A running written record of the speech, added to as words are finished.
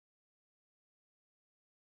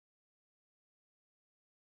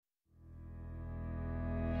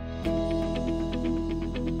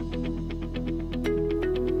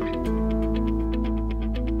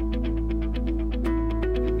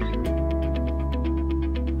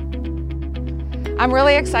I'm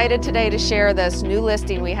really excited today to share this new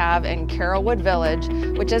listing we have in Carrollwood Village,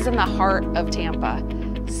 which is in the heart of Tampa.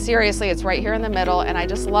 Seriously, it's right here in the middle, and I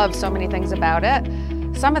just love so many things about it.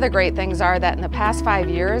 Some of the great things are that in the past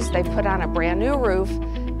 5 years, they've put on a brand new roof,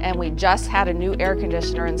 and we just had a new air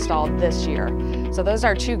conditioner installed this year. So those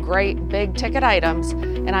are two great big ticket items.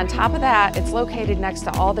 And on top of that, it's located next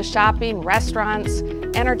to all the shopping, restaurants,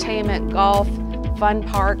 entertainment, golf, fun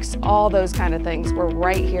parks, all those kind of things. We're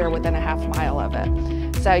right here within a half mile of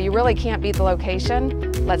it. So you really can't beat the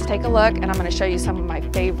location. Let's take a look, and I'm going to show you some of my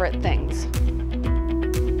favorite things.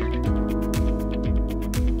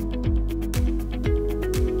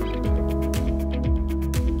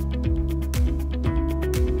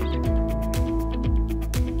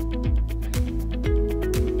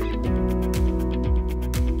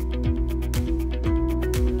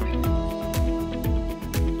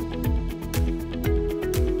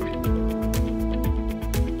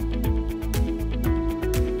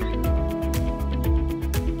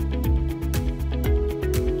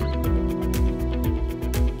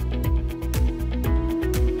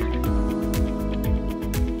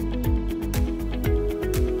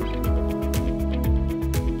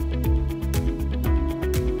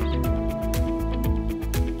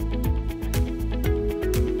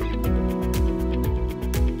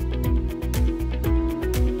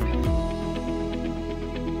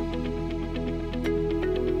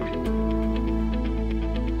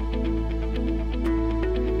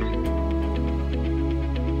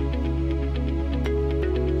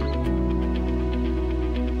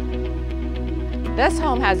 This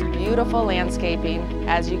home has beautiful landscaping,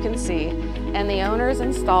 as you can see, and the owners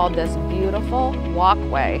installed this beautiful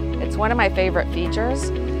walkway. It's one of my favorite features,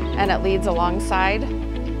 and it leads alongside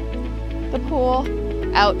the pool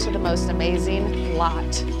out to the most amazing lot.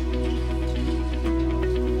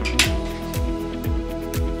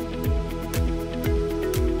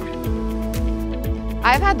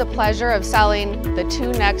 I've had the pleasure of selling the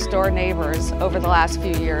two next door neighbors over the last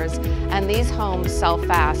few years, and these homes sell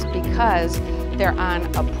fast because they're on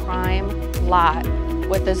a prime lot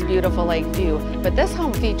with this beautiful lake view. But this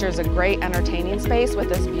home features a great entertaining space with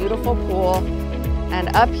this beautiful pool.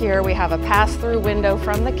 And up here we have a pass-through window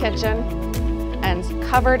from the kitchen and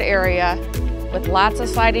covered area with lots of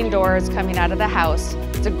sliding doors coming out of the house.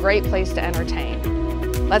 It's a great place to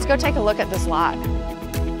entertain. Let's go take a look at this lot.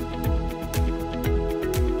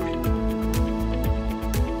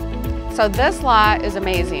 So this lot is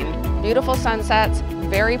amazing. Beautiful sunsets,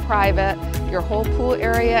 very private. Your whole pool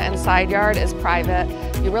area and side yard is private.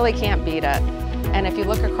 You really can't beat it. And if you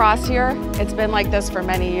look across here, it's been like this for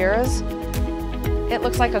many years. It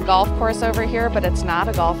looks like a golf course over here, but it's not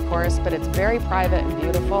a golf course, but it's very private and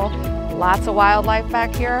beautiful. Lots of wildlife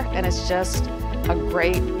back here, and it's just a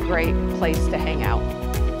great, great place to hang out.